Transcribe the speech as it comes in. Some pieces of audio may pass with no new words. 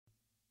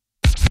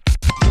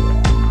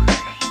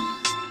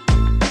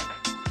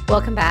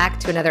Welcome back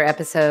to another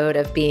episode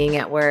of Being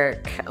at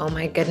Work. Oh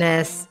my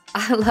goodness,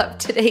 I love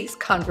today's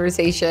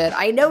conversation.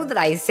 I know that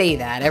I say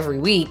that every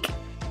week,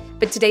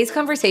 but today's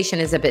conversation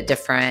is a bit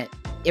different.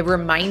 It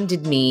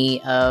reminded me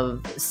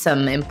of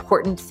some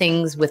important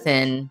things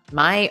within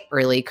my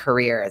early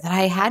career that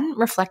I hadn't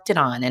reflected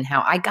on and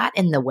how I got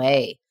in the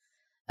way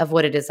of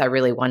what it is I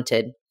really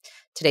wanted.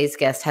 Today's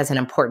guest has an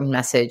important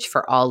message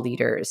for all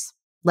leaders.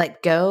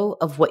 Let go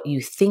of what you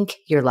think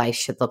your life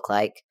should look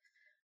like.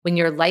 When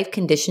your life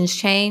conditions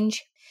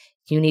change,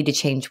 you need to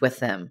change with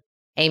them.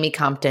 Amy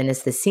Compton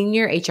is the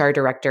Senior HR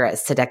Director at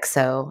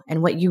Sodexo,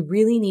 and what you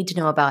really need to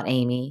know about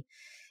Amy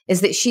is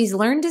that she's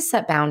learned to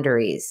set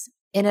boundaries,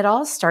 and it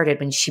all started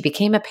when she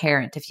became a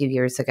parent a few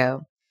years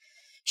ago.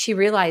 She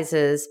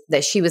realizes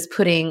that she was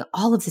putting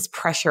all of this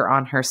pressure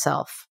on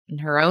herself, and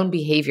her own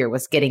behavior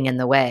was getting in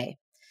the way.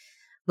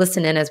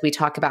 Listen in as we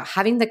talk about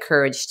having the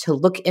courage to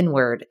look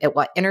inward at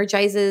what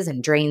energizes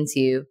and drains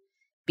you,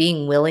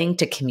 being willing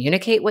to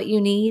communicate what you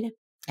need,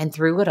 and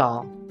through it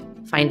all,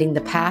 finding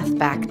the path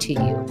back to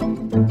you.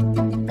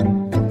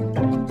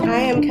 I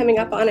am coming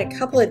up on a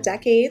couple of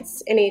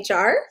decades in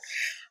HR.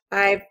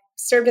 I've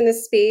served in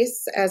this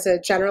space as a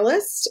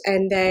generalist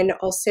and then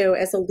also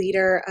as a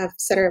leader of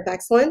Center of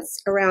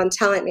Excellence around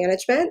talent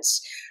management,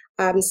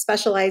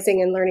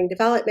 specializing in learning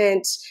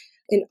development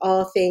in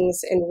all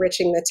things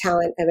enriching the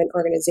talent of an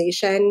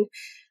organization.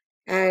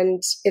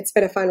 And it's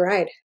been a fun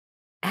ride.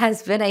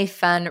 Has been a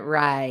fun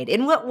ride.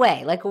 In what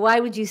way? Like, why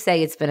would you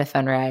say it's been a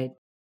fun ride?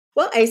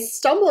 Well, I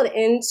stumbled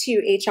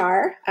into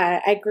HR.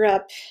 I grew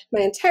up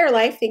my entire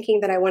life thinking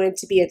that I wanted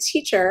to be a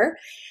teacher.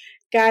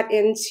 Got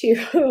into,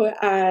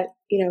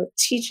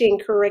 teaching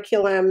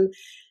curriculum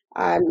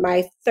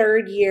my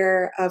third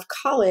year of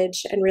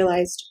college and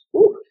realized,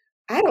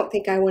 I don't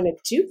think I want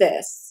to do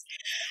this.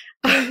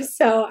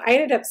 So I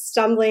ended up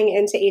stumbling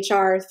into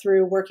HR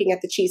through working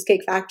at the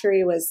Cheesecake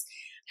Factory. Was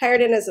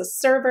hired in as a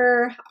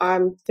server,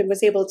 then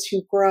was able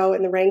to grow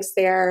in the ranks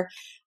there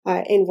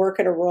and work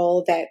in a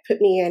role that put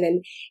me in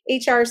an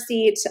HR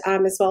seat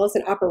as well as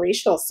an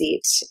operational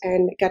seat,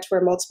 and got to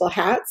wear multiple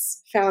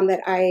hats. Found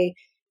that I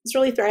was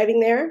really thriving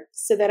there.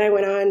 So then I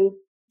went on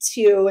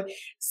to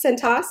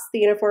Cintas, the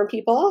uniform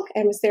people,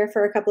 and was there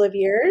for a couple of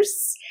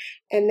years,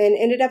 and then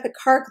ended up at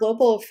Carr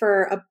Global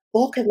for a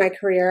bulk of my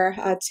career,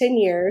 10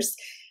 years,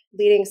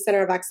 leading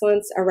Center of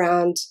Excellence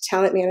around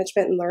talent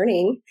management and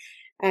learning.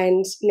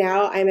 And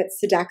now I'm at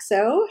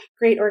Sodexo,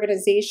 great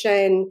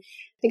organization.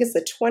 I think it's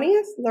the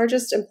 20th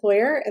largest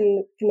employer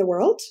in the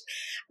world,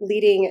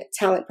 leading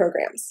talent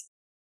programs.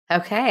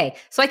 Okay.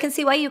 So I can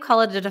see why you call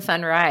it a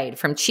fun ride,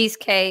 from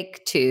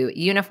cheesecake to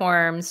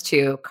uniforms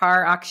to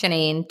car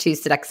auctioning to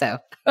Sodexo.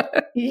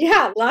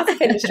 Yeah, lots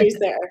of industries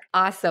there.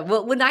 Awesome.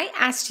 Well, when I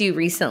asked you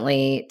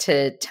recently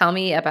to tell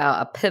me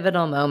about a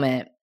pivotal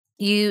moment,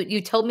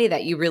 you told me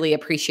that you really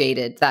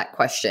appreciated that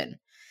question,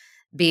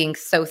 being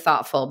so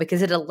thoughtful,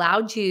 because it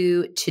allowed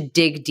you to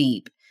dig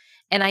deep.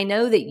 And I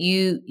know that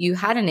you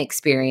had an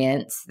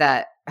experience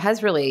that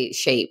has really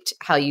shaped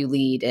how you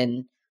lead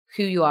and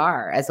who you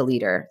are as a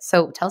leader.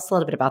 So tell us a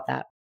little bit about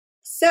that.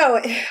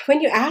 So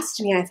when you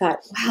asked me, I thought,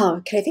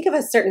 wow, can I think of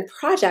a certain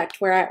project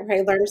where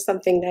I learned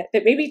something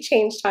that maybe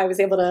changed how I was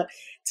able to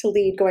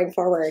lead going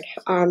forward?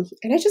 And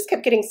I just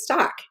kept getting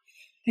stuck.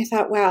 I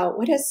thought, wow,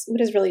 what has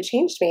really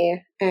changed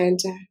me? And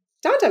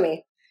dawned on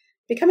me,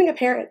 becoming a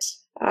parent.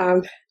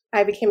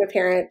 I became a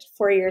parent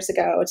 4 years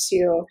ago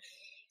to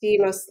the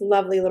most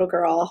lovely little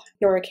girl,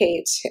 Nora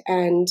Kate,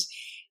 and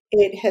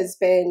it has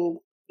been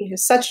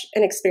such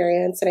an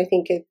experience. And I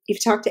think if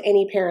you've talked to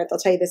any parent, they'll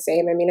tell you the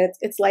same. I mean,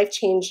 it's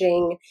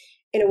life-changing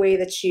in a way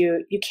that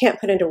you can't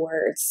put into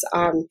words.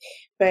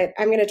 But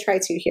I'm going to try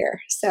to here.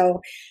 So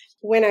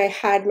when I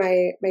had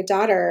my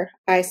daughter,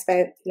 I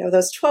spent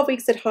those 12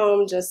 weeks at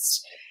home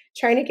just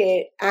trying to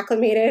get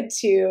acclimated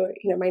to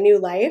my new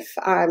life,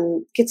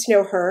 get to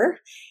know her.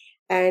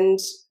 And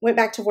went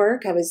back to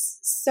work. I was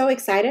so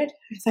excited.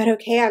 I thought,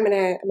 okay, I'm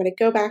gonna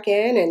go back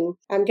in and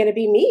I'm gonna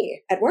be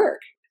me at work.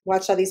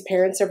 Watched all these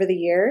parents over the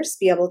years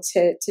be able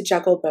to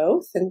juggle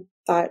both, and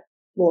thought,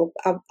 well,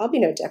 I'll be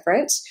no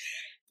different.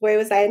 Boy,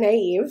 was I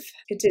naive.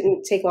 It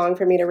didn't take long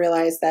for me to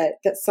realize that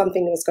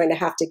something was going to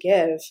have to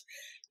give,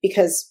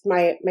 because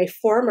my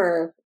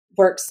former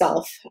work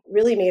self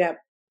really made up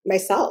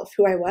myself,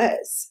 who I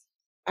was.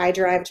 I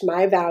derived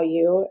my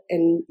value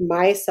and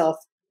my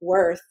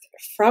self-worth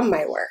from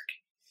my work.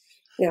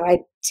 I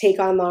take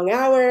on long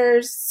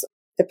hours.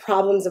 The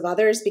problems of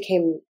others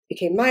became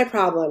my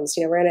problems.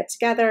 We're in it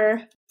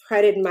together.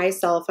 Prided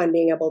myself on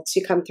being able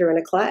to come through in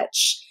a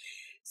clutch.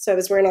 So I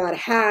was wearing a lot of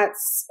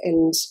hats,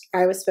 and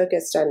I was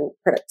focused on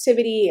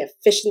productivity,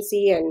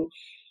 efficiency, and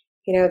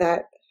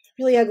that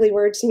really ugly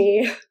word to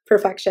me,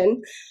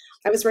 perfection.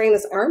 I was wearing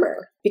this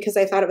armor because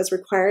I thought it was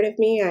required of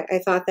me. I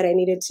thought that I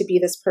needed to be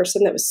this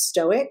person that was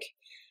stoic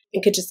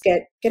and could just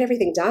get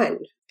everything done,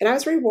 and I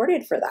was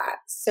rewarded for that.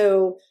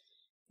 So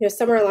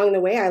somewhere along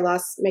the way, I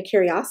lost my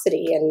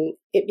curiosity, and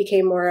it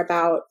became more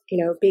about,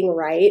 being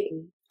right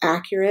and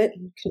accurate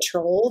and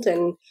controlled.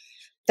 And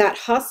that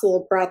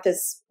hustle brought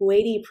this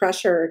weighty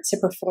pressure to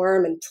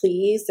perform and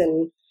please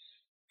and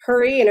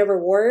hurry and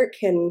overwork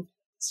and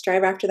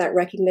strive after that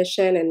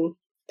recognition and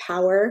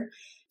power.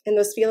 And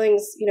those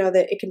feelings,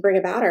 that it can bring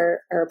about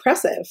are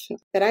oppressive.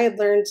 But I had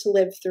learned to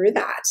live through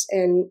that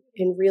and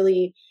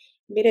really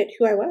made it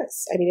who I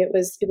was. I mean, it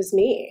was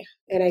me.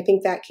 And I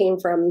think that came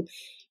from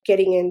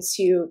getting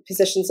into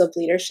positions of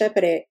leadership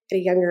at a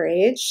younger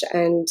age,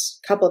 and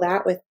couple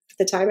that with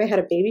the time I had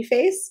a baby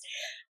face.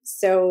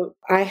 So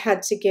I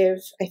had to give,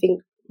 I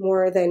think,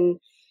 more than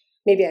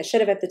maybe I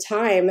should have at the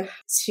time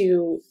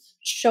to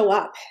show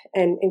up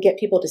and get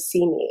people to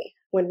see me,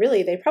 when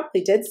really they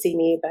probably did see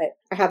me, but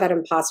I had that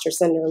imposter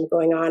syndrome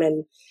going on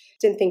and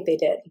didn't think they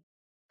did.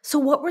 So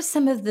what were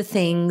some of the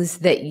things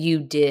that you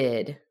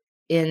did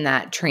in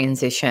that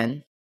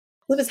transition?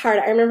 Well, it was hard.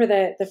 I remember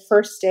the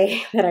first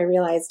day that I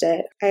realized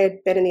it. I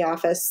had been in the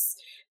office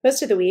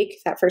most of the week,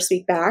 that first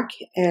week back,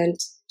 and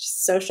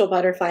just social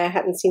butterfly. I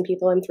hadn't seen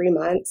people in 3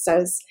 months. I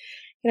was,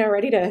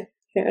 ready to,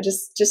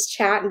 just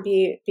chat and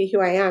be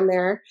who I am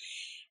there.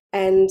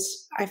 And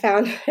I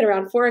found at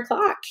around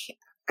 4:00,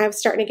 I was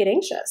starting to get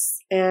anxious,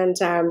 and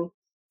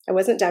I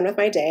wasn't done with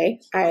my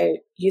day. I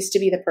used to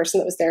be the person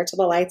that was there till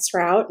the lights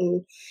were out,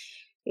 and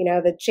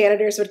the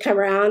janitors would come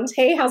around.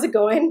 Hey, how's it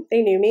going?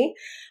 They knew me.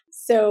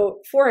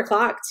 So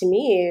 4:00 to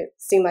me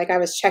seemed like I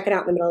was checking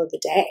out in the middle of the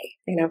day.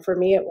 For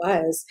me it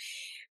was,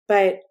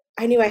 but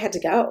I knew I had to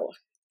go.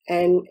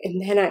 And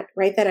then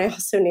I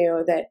also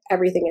knew that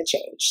everything had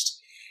changed.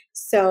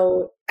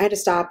 So I had to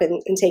stop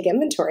and take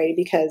inventory,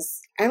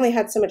 because I only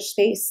had so much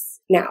space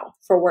now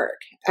for work.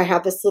 I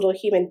had this little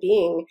human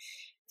being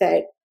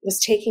that was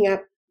taking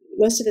up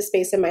most of the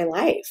space in my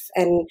life.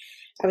 And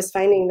I was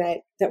finding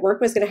that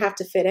work was going to have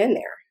to fit in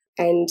there.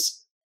 And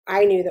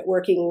I knew that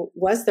working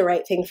was the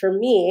right thing for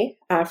me,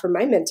 for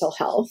my mental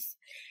health.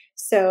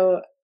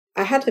 So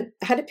I had to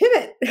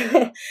pivot.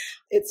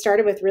 It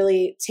started with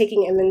really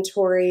taking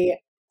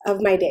inventory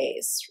of my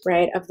days,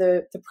 right? Of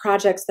the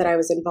projects that I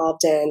was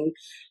involved in,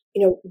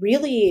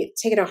 really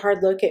taking a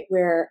hard look at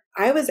where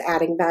I was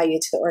adding value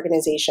to the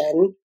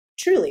organization,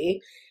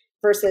 truly,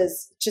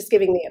 versus just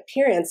giving the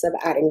appearance of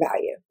adding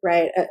value,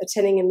 right?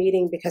 Attending a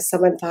meeting because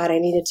someone thought I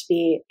needed to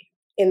be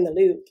in the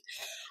loop.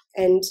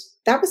 And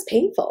that was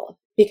painful,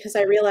 because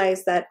I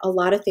realized that a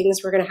lot of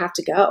things were going to have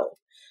to go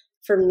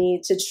for me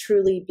to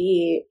truly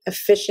be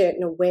efficient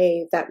in a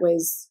way that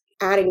was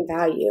adding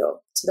value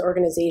to the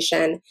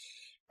organization.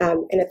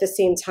 And at the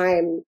same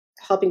time,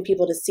 helping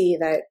people to see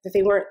that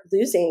they weren't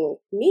losing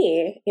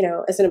me,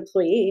 as an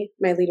employee.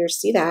 My leaders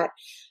see that,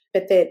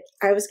 but that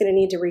I was going to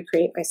need to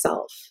recreate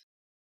myself.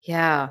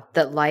 Yeah,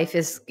 that life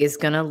is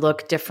going to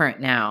look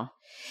different now.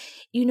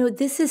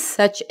 This is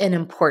such an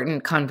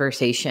important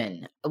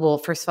conversation. Well,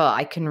 first of all,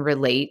 I can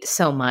relate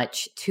so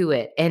much to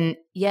it. And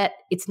yet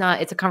it's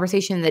a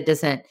conversation that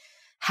doesn't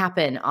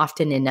happen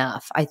often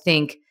enough. I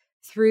think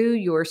through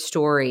your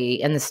story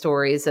and the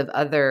stories of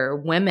other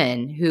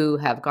women who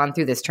have gone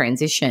through this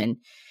transition,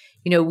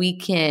 we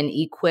can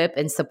equip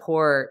and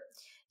support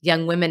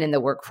young women in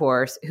the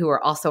workforce who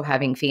are also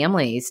having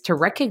families to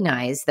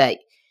recognize that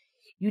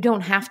you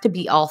don't have to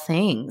be all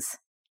things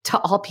to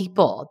all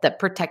people, that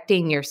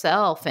protecting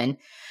yourself and,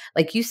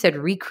 like you said,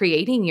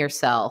 recreating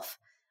yourself,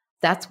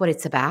 that's what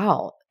it's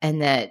about,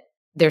 and that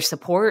there's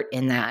support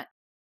in that.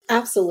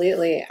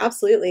 Absolutely.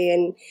 Absolutely.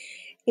 And,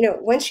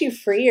 once you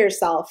free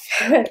yourself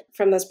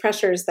from those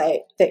pressures that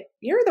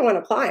you're the one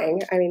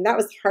applying, I mean, that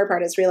was the hard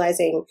part, is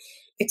realizing,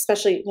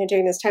 especially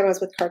during this time I was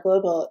with Car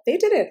Global, they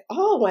didn't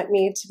all want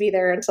me to be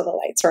there until the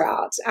lights were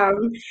out.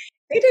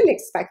 They didn't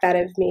expect that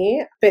of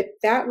me, but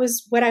that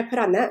was what I put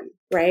on them,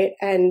 right?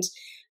 And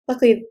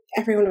luckily,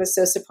 everyone was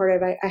so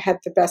supportive. I had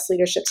the best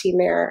leadership team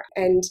there,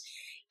 and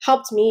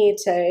helped me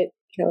to,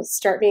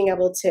 start being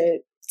able to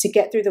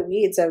get through the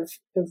weeds of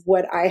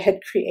what I had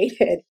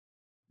created.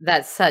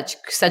 That's such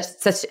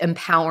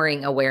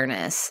empowering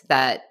awareness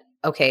that,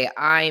 okay,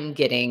 I'm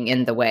getting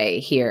in the way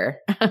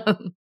here.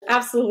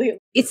 Absolutely.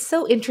 It's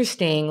so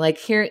interesting. Like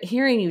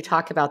hearing you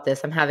talk about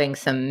this, I'm having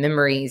some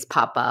memories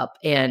pop up,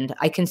 and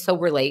I can so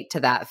relate to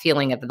that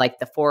feeling of like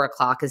the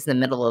 4:00 is the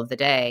middle of the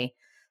day.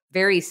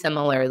 Very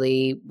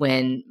similarly,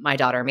 when my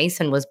daughter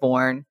Mason was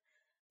born,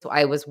 so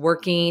I was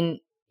working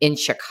in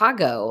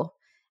Chicago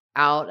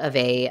out of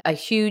a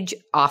huge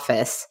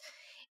office,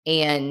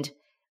 and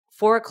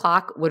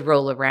 4:00 would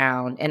roll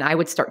around and I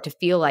would start to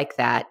feel like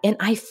that. And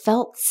I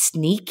felt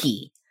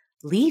sneaky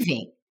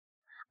leaving.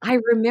 I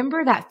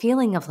remember that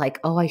feeling of like,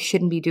 oh, I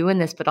shouldn't be doing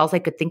this, but all I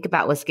could think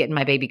about was getting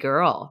my baby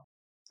girl.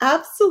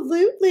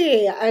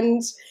 Absolutely.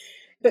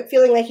 But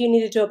feeling like you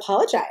needed to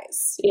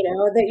apologize,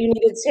 that you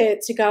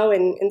needed to go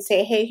and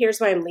say, hey,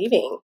 here's why I'm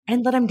leaving.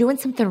 And that I'm doing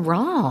something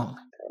wrong.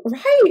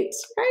 Right.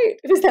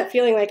 It was that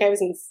feeling like I was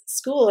in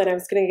school and I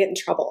was going to get in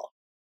trouble.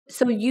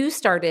 So you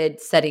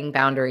started setting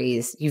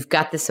boundaries. You've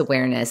got this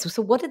awareness.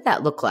 So what did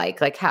that look like?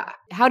 Like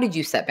how did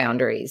you set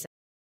boundaries?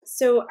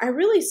 So I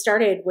really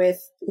started with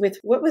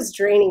what was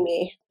draining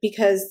me,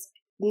 because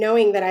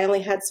knowing that I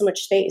only had so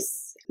much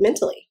space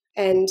mentally,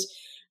 and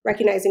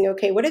recognizing,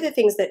 okay, what are the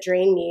things that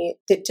drain me,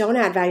 that don't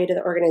add value to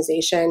the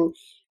organization?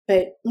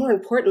 But more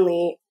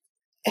importantly,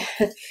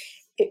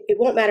 it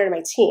won't matter to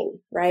my team,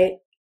 right?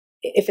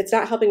 If it's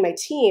not helping my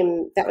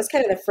team, that was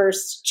kind of the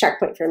first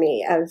checkpoint for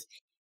me of,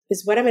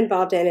 is what I'm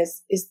involved in,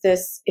 is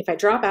this, if I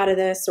drop out of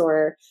this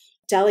or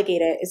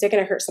delegate it, is it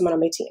going to hurt someone on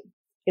my team?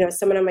 Is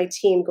someone on my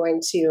team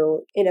going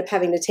to end up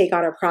having to take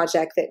on a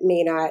project that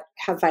may not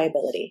have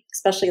viability,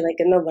 especially like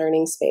in the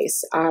learning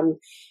space?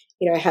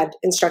 I had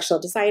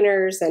instructional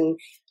designers, and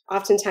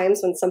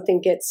oftentimes when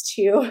something gets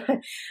to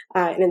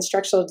an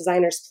instructional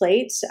designer's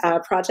plate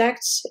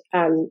project,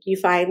 you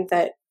find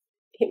that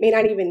it may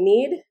not even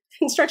need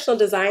instructional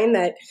design,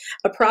 that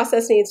a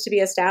process needs to be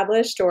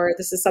established, or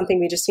this is something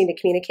we just need to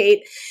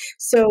communicate.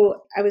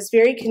 So I was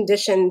very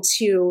conditioned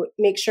to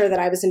make sure that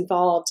I was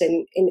involved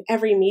in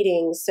every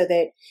meeting so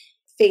that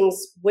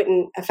things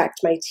wouldn't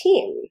affect my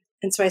team.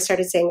 And so I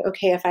started saying,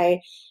 okay, if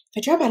I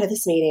drop out of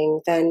this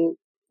meeting, then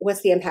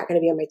what's the impact going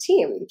to be on my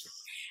team?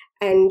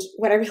 And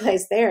what I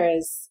realized there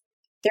is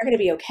they're going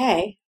to be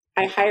okay.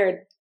 I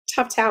hired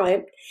top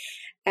talent.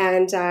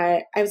 And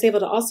I was able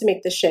to also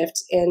make the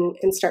shift and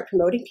start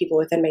promoting people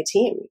within my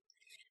team.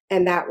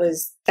 And that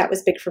was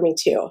big for me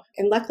too.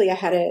 And luckily I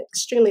had an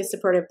extremely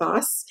supportive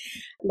boss,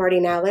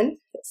 Marty Nowlin.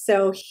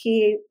 So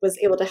he was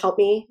able to help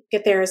me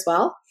get there as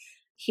well.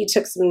 He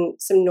took some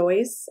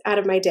noise out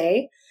of my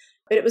day,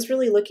 but it was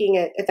really looking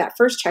at that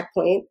first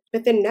checkpoint,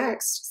 but then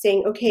next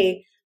saying,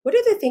 okay, what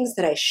are the things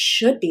that I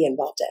should be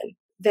involved in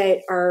that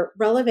are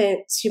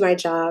relevant to my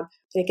job?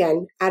 And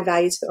again, add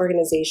value to the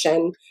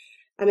organization.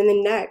 And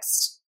then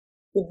next,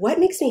 what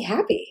makes me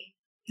happy?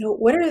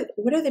 What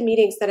are the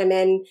meetings that I'm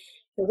in?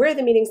 Where are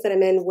the meetings that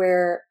I'm in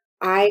where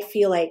I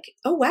feel like,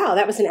 oh, wow,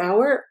 that was an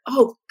hour.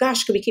 Oh,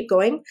 gosh, could we keep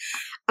going?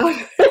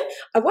 I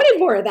wanted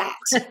more of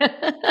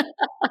that.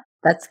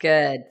 That's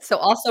good. So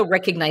also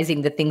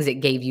recognizing the things that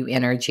gave you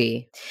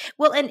energy.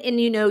 Well, and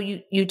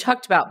you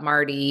talked about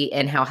Marty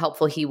and how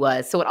helpful he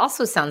was. So it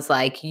also sounds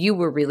like you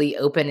were really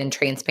open and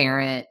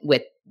transparent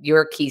with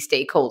your key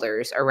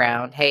stakeholders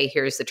around, hey,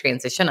 here's the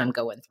transition I'm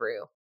going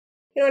through.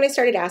 And I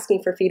started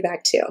asking for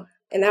feedback too.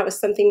 And that was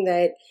something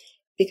that,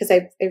 because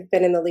I've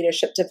been in the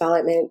leadership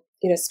development,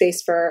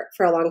 space for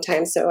a long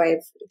time. So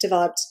I've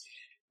developed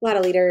a lot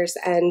of leaders,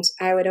 and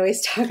I would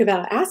always talk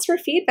about ask for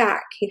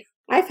feedback.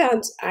 I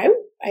found I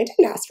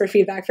didn't ask for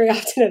feedback very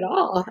often at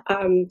all.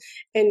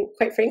 And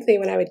quite frankly,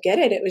 when I would get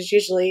it, it was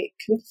usually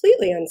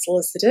completely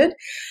unsolicited.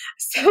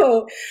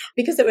 So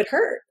because it would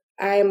hurt.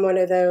 I'm one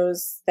of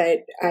those that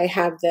I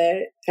have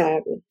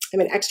I'm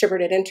an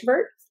extroverted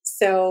introvert.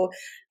 So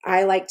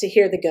I like to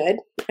hear the good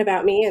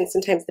about me, and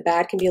sometimes the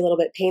bad can be a little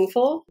bit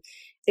painful.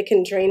 It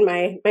can drain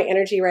my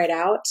energy right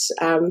out.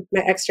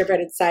 My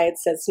extroverted side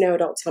says, no,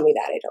 don't tell me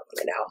that. I don't want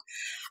to know.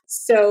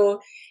 So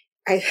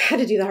I had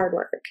to do the hard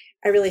work.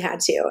 I really had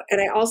to.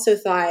 And I also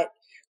thought,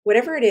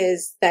 whatever it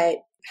is that,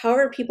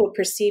 however people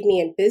perceive me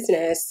in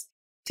business,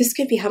 this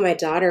could be how my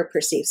daughter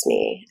perceives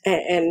me.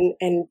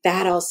 And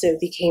that also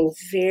became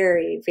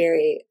very,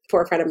 very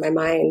forefront of my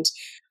mind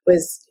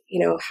was,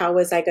 how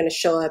was I going to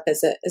show up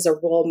as a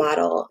role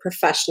model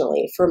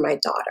professionally for my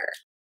daughter?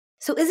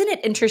 So isn't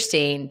it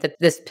interesting that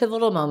this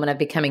pivotal moment of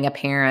becoming a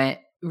parent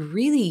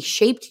really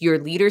shaped your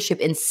leadership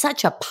in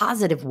such a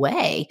positive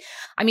way?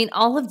 I mean,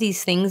 all of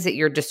these things that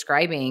you're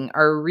describing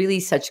are really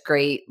such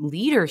great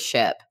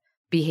leadership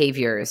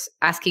behaviors,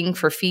 asking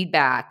for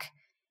feedback,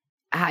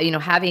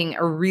 having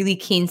a really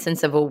keen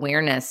sense of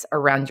awareness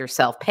around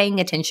yourself,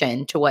 paying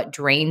attention to what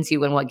drains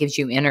you and what gives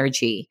you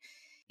energy.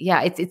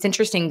 Yeah, it's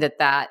interesting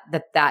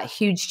that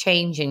huge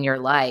change in your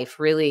life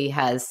really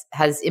has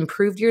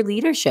improved your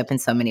leadership in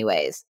so many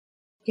ways.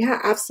 Yeah,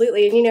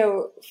 absolutely.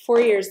 And 4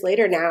 years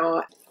later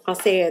now, I'll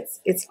say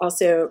it's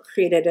also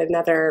created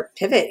another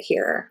pivot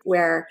here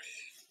where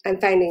I'm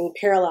finding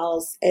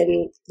parallels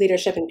in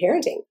leadership and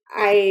parenting.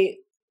 I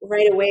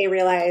right away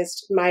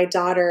realized my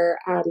daughter,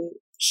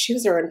 she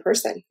was her own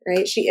person,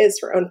 right? She is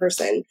her own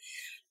person.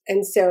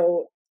 And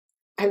so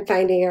I'm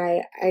finding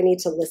I need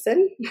to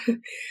listen.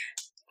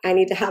 I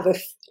need to have,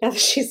 now that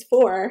she's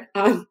 4,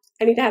 I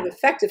need to have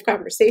effective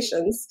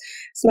conversations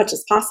as much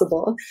as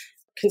possible.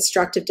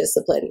 Constructive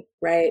discipline,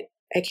 right?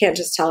 I can't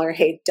just tell her,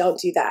 hey, don't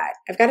do that.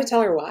 I've got to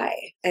tell her why.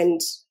 And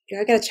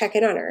I got to check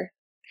in on her.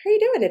 How are you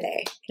doing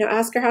today?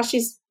 Ask her how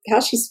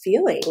she's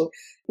feeling,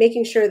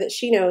 making sure that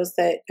she knows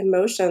that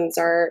emotions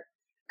are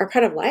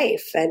part of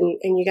life and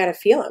you got to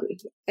feel them.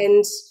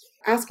 And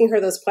asking her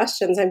those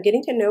questions, I'm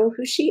getting to know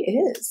who she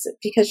is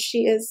because she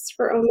is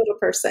her own little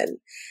person.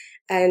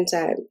 And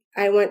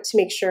I want to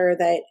make sure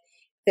that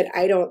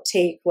I don't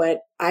take what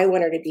I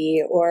want her to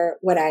be or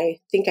what I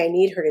think I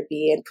need her to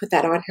be and put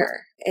that on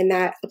her. And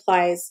that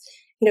applies,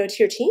 to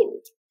your team.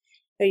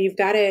 You've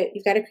got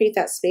to create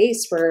that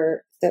space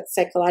where that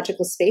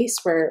psychological space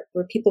where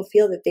people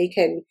feel that they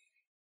can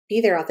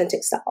be their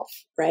authentic self,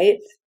 right?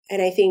 And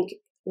I think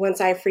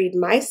once I freed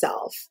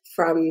myself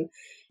from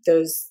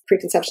those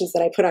preconceptions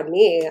that I put on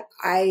me,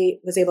 I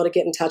was able to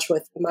get in touch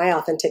with my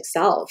authentic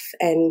self,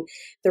 and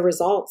the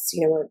results,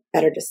 were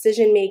better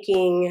decision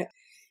making.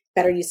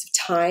 better use of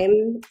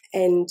time.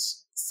 And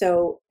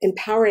so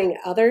empowering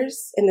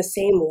others in the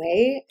same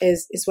way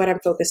is what I'm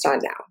focused on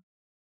now.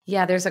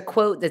 Yeah, there's a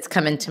quote that's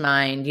come into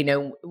mind.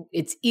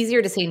 It's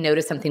easier to say no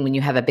to something when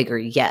you have a bigger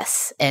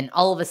yes. And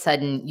all of a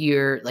sudden,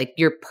 your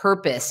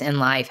purpose in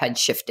life had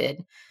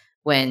shifted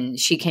when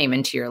she came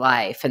into your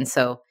life. And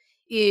so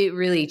it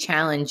really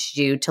challenged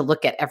you to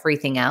look at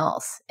everything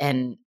else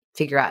and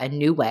figure out a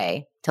new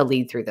way to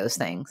lead through those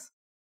things.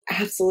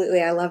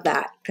 Absolutely. I love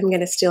that. I'm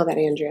going to steal that,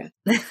 Andrea.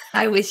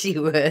 I wish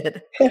you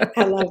would.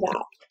 I love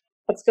that.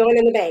 It's going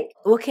in the bank.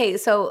 Okay,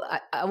 so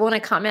I want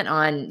to comment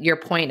on your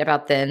point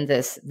about then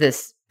this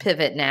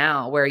pivot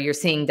now where you're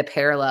seeing the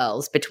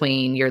parallels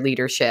between your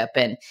leadership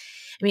and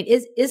I mean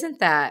isn't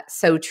that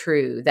so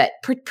true that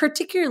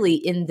particularly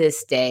in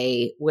this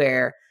day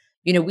where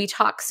we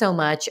talk so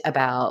much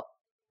about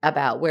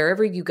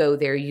wherever you go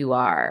there you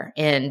are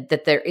and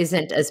that there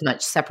isn't as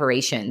much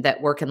separation,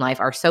 that work and life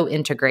are so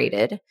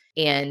integrated.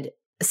 And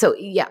so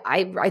yeah,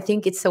 I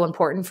think it's so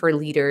important for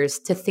leaders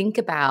to think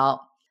about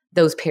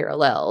those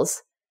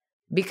parallels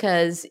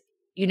because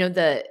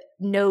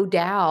no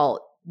doubt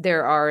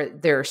there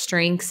are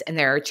strengths and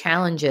there are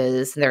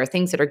challenges and there are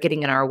things that are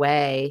getting in our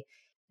way,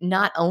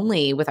 not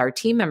only with our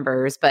team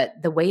members but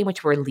the way in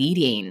which we're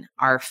leading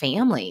our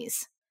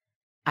families.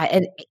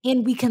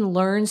 And we can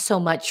learn so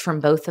much from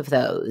both of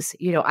those.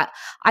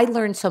 I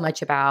learned so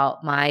much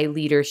about my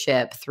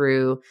leadership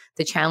through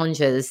the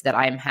challenges that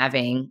I'm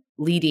having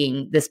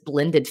leading this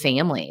blended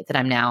family that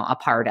I'm now a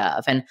part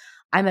of, and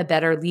I'm a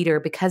better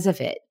leader because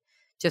of it.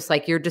 Just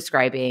like you're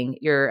describing,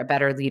 you're a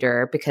better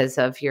leader because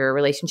of your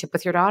relationship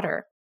with your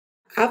daughter.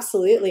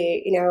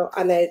 Absolutely.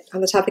 On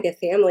the topic of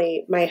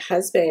family, my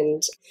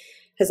husband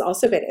has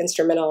also been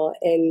instrumental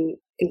in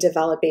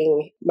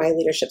developing my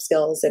leadership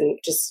skills and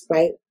just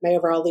my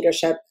overall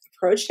leadership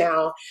approach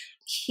now.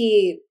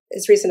 He,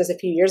 as recent as a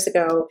few years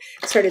ago,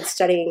 started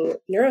studying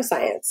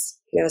neuroscience,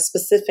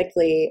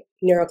 specifically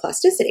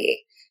neuroplasticity.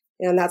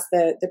 And that's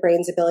the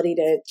brain's ability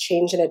to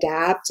change and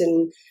adapt.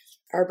 And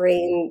our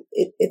brain,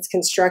 it's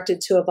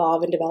constructed to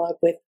evolve and develop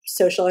with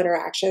social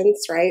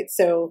interactions, right?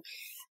 So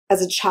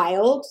as a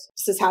child,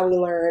 this is how we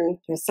learn.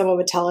 Someone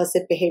would tell us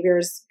if behavior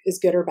is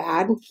good or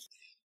bad.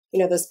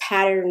 Those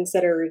patterns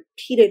that are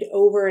repeated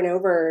over and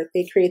over,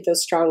 they create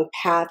those strong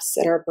paths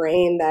in our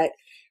brain that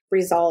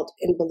result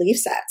in belief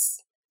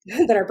sets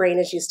that our brain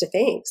is used to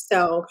think.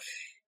 So,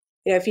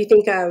 if you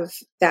think of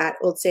that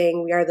old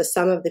saying, we are the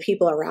sum of the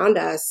people around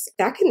us,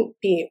 that can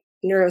be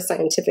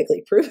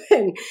neuroscientifically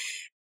proven.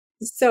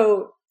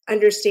 So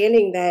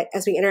understanding that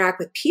as we interact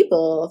with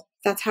people,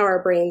 that's how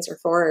our brains are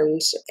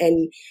formed.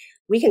 And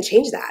we can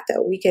change that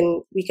though. We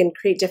can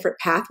create different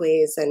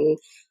pathways and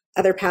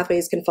other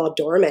pathways can fall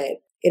dormant.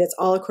 And it's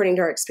all according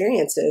to our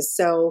experiences.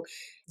 So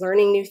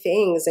learning new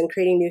things and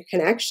creating new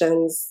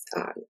connections,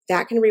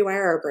 that can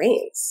rewire our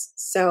brains.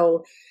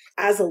 So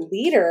as a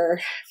leader,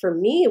 for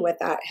me, what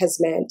that has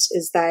meant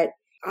is that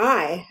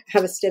I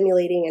have a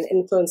stimulating and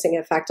influencing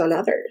effect on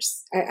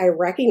others. I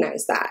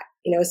recognize that,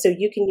 so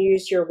you can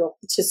use your role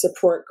to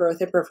support growth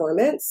and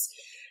performance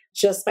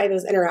just by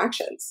those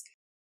interactions.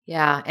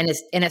 Yeah. And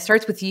it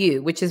starts with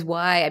you, which is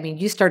why,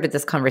 you started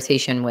this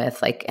conversation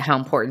with like how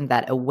important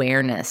that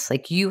awareness,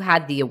 like you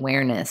had the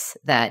awareness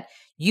that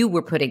you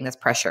were putting this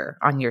pressure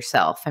on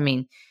yourself.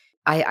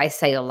 I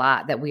say a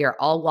lot that we are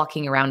all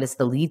walking around as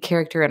the lead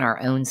character in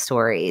our own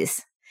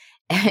stories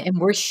and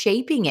we're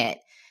shaping it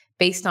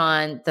based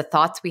on the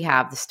thoughts we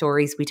have, the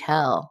stories we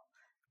tell,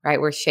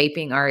 right? We're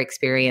shaping our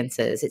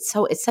experiences.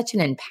 It's such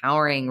an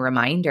empowering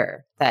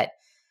reminder that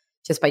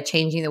just by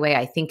changing the way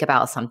I think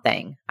about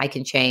something, I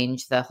can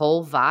change the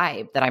whole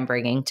vibe that I'm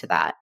bringing to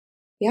that.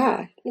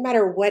 Yeah, no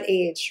matter what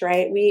age,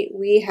 right?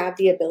 We have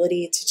the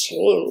ability to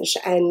change,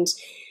 and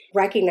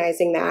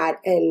recognizing that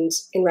and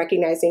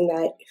recognizing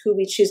that who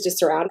we choose to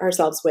surround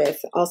ourselves with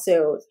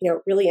also,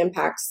 really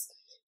impacts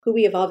who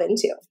we evolve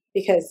into.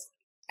 Because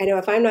I know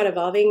if I'm not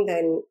evolving,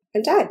 then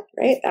I'm dead,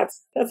 right?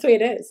 That's the way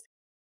it is.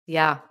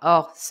 Yeah.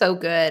 Oh, so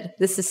good.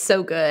 This is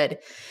so good.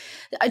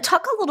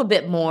 Talk a little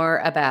bit more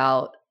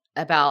about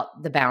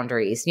the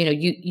boundaries.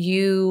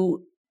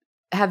 You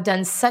have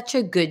done such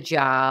a good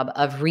job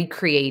of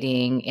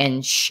recreating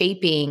and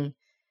shaping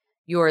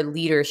your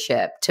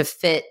leadership to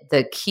fit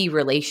the key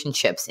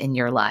relationships in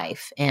your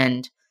life.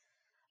 And,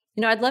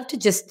 I'd love to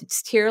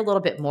just hear a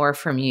little bit more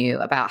from you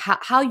about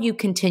how you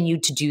continue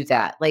to do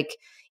that, like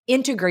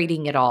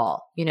integrating it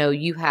all.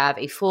 You have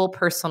a full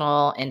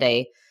personal and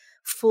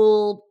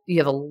you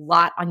have a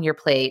lot on your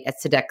plate at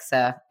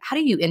Sodexo. How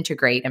do you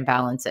integrate and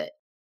balance it?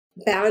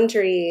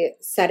 Boundary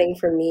setting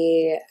for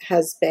me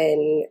has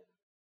been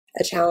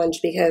a challenge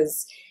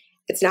because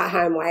it's not how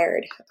I'm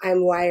wired.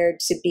 I'm wired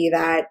to be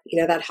that,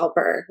 that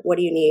helper. What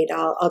do you need?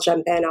 I'll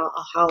jump in,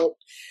 I'll help.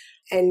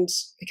 And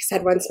like I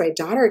said, once my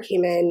daughter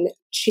came in,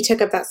 she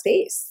took up that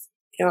space.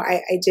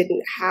 I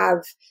didn't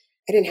have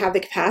the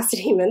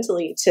capacity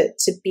mentally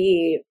to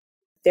be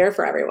there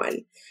for everyone.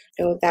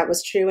 That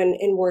was true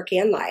in work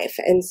and life.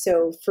 And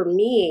so for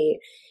me,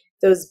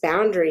 those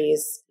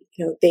boundaries,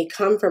 they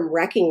come from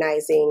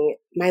recognizing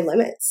my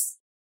limits.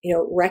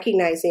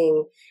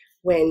 recognizing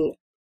when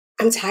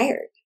I'm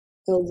tired,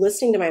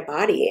 listening to my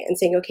body and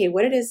saying, okay,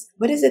 what is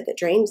it that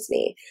drains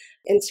me?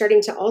 And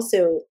starting to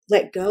also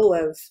let go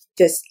of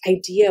this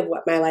idea of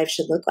what my life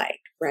should look like,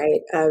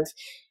 right?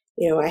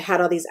 I had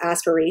all these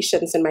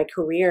aspirations in my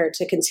career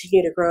to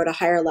continue to grow to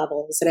higher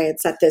levels. And I had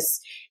set this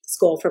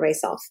goal for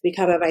myself,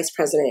 become a vice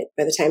president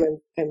by the time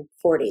I'm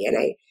 40. And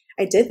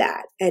I did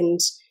that. And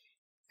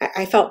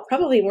I felt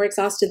probably more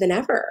exhausted than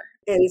ever.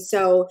 And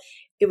so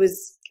it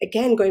was,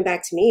 again, going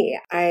back to me,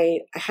 I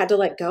had to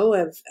let go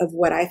of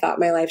what I thought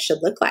my life should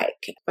look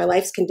like. My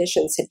life's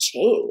conditions had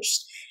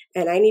changed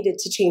and I needed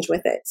to change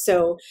with it.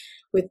 So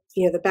with,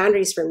 the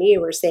boundaries for me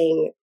were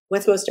saying,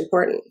 what's most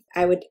important?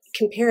 I would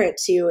compare it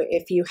to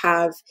if you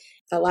have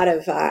a lot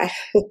of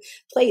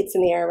plates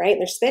in the air, right? And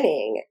they're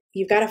spinning.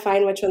 You've got to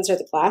find which ones are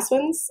the glass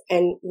ones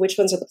and which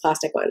ones are the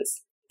plastic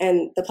ones.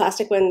 And the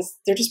plastic ones,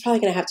 they're just probably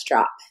going to have to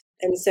drop.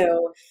 And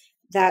so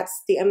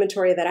that's the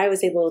inventory that I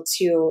was able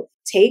to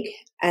take.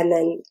 And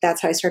then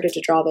that's how I started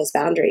to draw those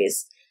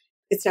boundaries.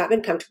 It's not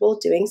been comfortable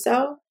doing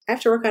so. I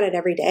have to work on it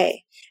every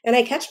day. And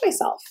I catch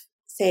myself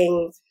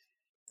saying,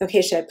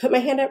 okay, should I put my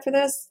hand up for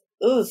this?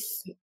 Oof.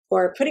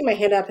 Or putting my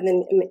hand up and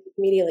then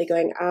immediately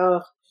going,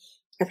 oh,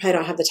 I probably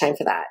don't have the time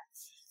for that.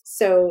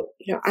 So,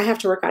 I have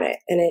to work on it.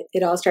 And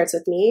it all starts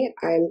with me.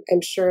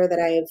 I'm sure that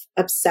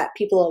I've upset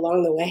people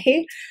along the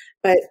way,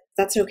 but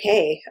that's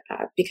okay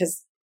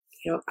because,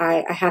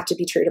 I have to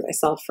be true to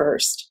myself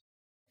first.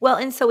 Well,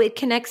 and so it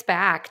connects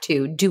back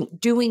to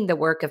doing the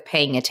work of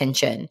paying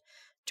attention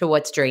to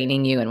what's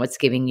draining you and what's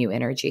giving you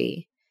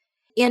energy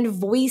and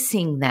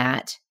voicing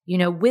that,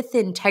 with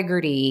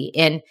integrity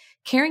and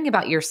caring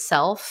about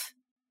yourself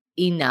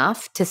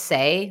enough to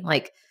say,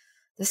 like,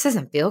 this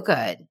doesn't feel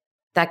good.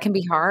 That can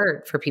be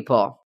hard for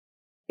people.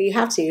 You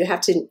have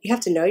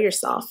to know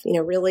yourself,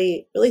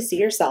 really, really see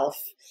yourself.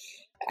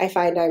 I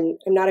find I'm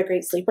not a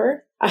great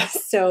sleeper.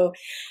 So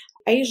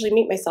I usually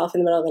meet myself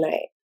in the middle of the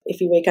night.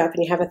 If you wake up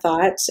and you have a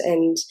thought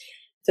and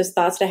those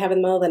thoughts that I have in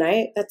the middle of the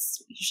night,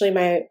 that's usually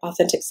my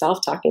authentic self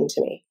talking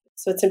to me.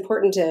 So it's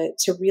important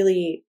to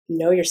really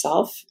know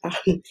yourself.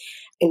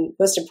 And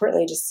most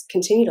importantly, just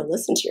continue to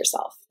listen to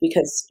yourself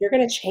because you're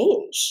going to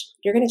change.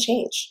 You're going to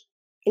change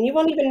and you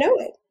won't even know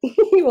it.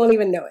 You won't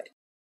even know it.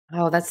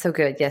 Oh, that's so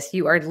good. Yes,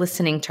 you are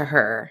listening to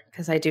her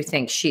because I do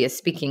think she is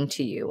speaking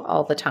to you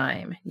all the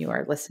time. You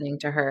are listening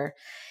to her.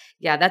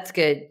 Yeah, that's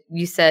good.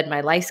 You said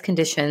my life's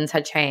conditions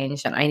had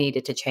changed and I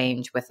needed to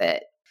change with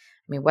it.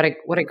 I mean, what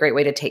a great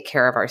way to take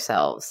care of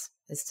ourselves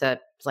is to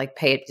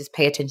pay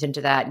attention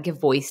to that,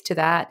 give voice to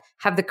that,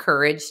 have the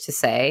courage to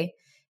say,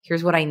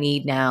 here's what I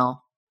need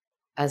now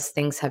as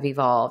things have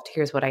evolved.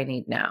 Here's what I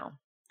need now.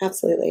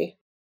 Absolutely.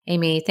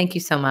 Amy, thank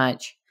you so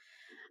much.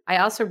 I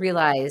also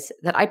realized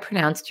that I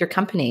pronounced your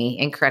company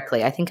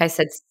incorrectly. I think I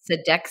said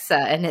Sodexo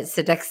and it's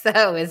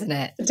Sodexo, isn't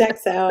it?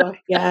 Sodexo,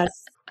 yes.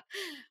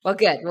 Well,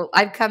 good. Well,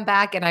 I've come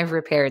back and I've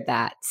repaired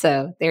that.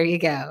 So there you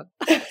go.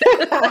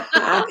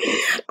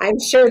 I'm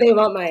sure they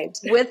won't mind.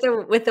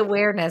 With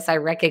awareness, I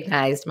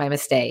recognized my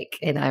mistake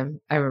and I'm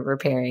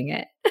repairing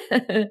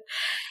it.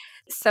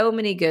 So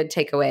many good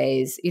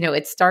takeaways.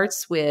 It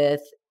starts with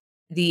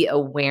the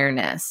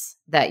awareness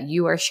that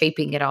you are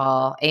shaping it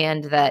all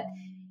and that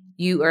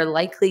you are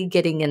likely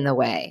getting in the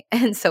way.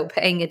 And so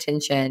paying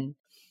attention,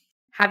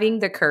 having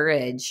the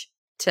courage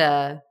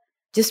to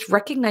just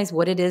recognize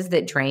what it is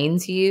that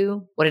drains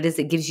you, what it is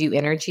that gives you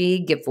energy,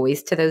 give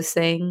voice to those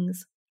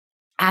things,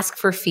 ask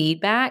for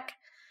feedback,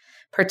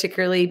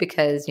 particularly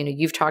because,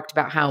 you've talked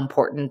about how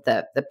important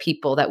the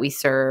people that we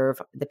serve,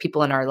 the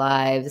people in our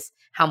lives,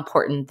 how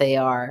important they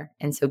are.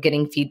 And so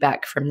getting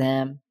feedback from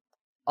them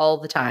all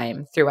the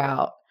time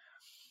throughout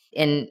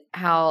and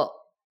how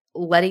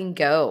letting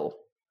go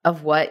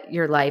of what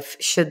your life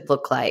should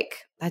look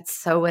like. That's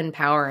so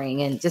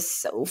empowering and just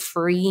so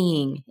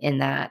freeing in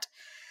that.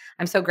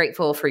 I'm so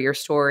grateful for your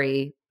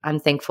story. I'm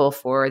thankful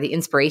for the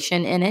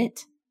inspiration in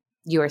it.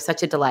 You are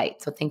such a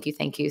delight. So thank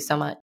you so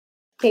much.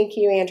 Thank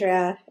you,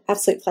 Andrea.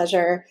 Absolute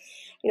pleasure.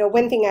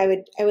 One thing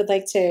I would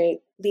like to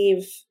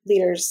leave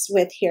leaders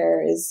with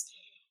here is,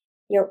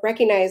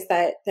 recognize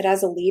that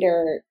as a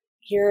leader,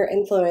 your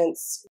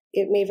influence,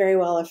 it may very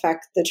well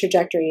affect the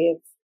trajectory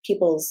of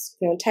people's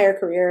entire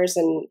careers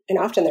and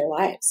often their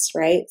lives,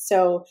 right?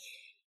 So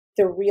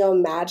the real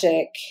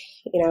magic,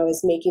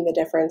 is making the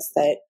difference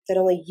that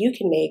only you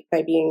can make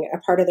by being a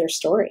part of their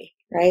story,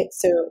 right?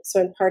 So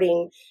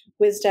imparting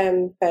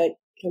wisdom, but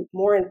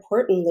more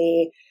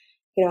importantly,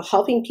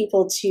 helping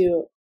people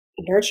to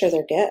nurture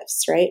their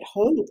gifts, right?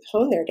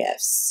 Hone their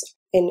gifts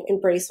and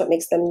embrace what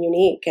makes them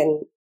unique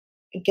and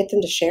get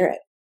them to share it.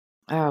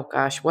 Oh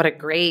gosh, what a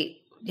great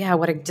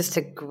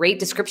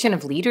description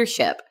of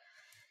leadership.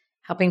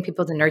 Helping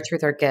people to nurture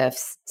their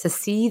gifts, to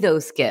see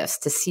those gifts,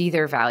 to see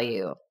their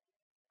value.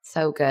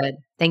 So good.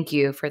 Thank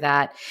you for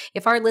that.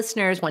 If our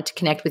listeners want to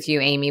connect with you,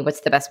 Amy,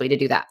 what's the best way to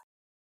do that?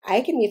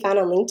 I can be found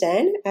on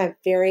LinkedIn. I'm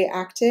very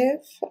active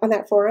on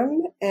that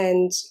forum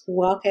and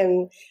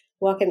welcome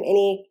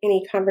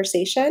any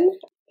conversation.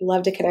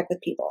 Love to connect with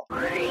people.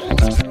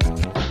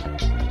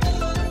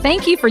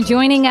 Thank you for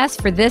joining us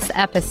for this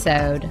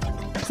episode.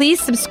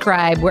 Please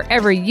subscribe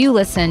wherever you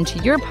listen to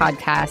your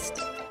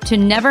podcast to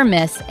never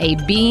miss a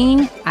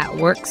Being at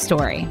Work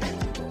story.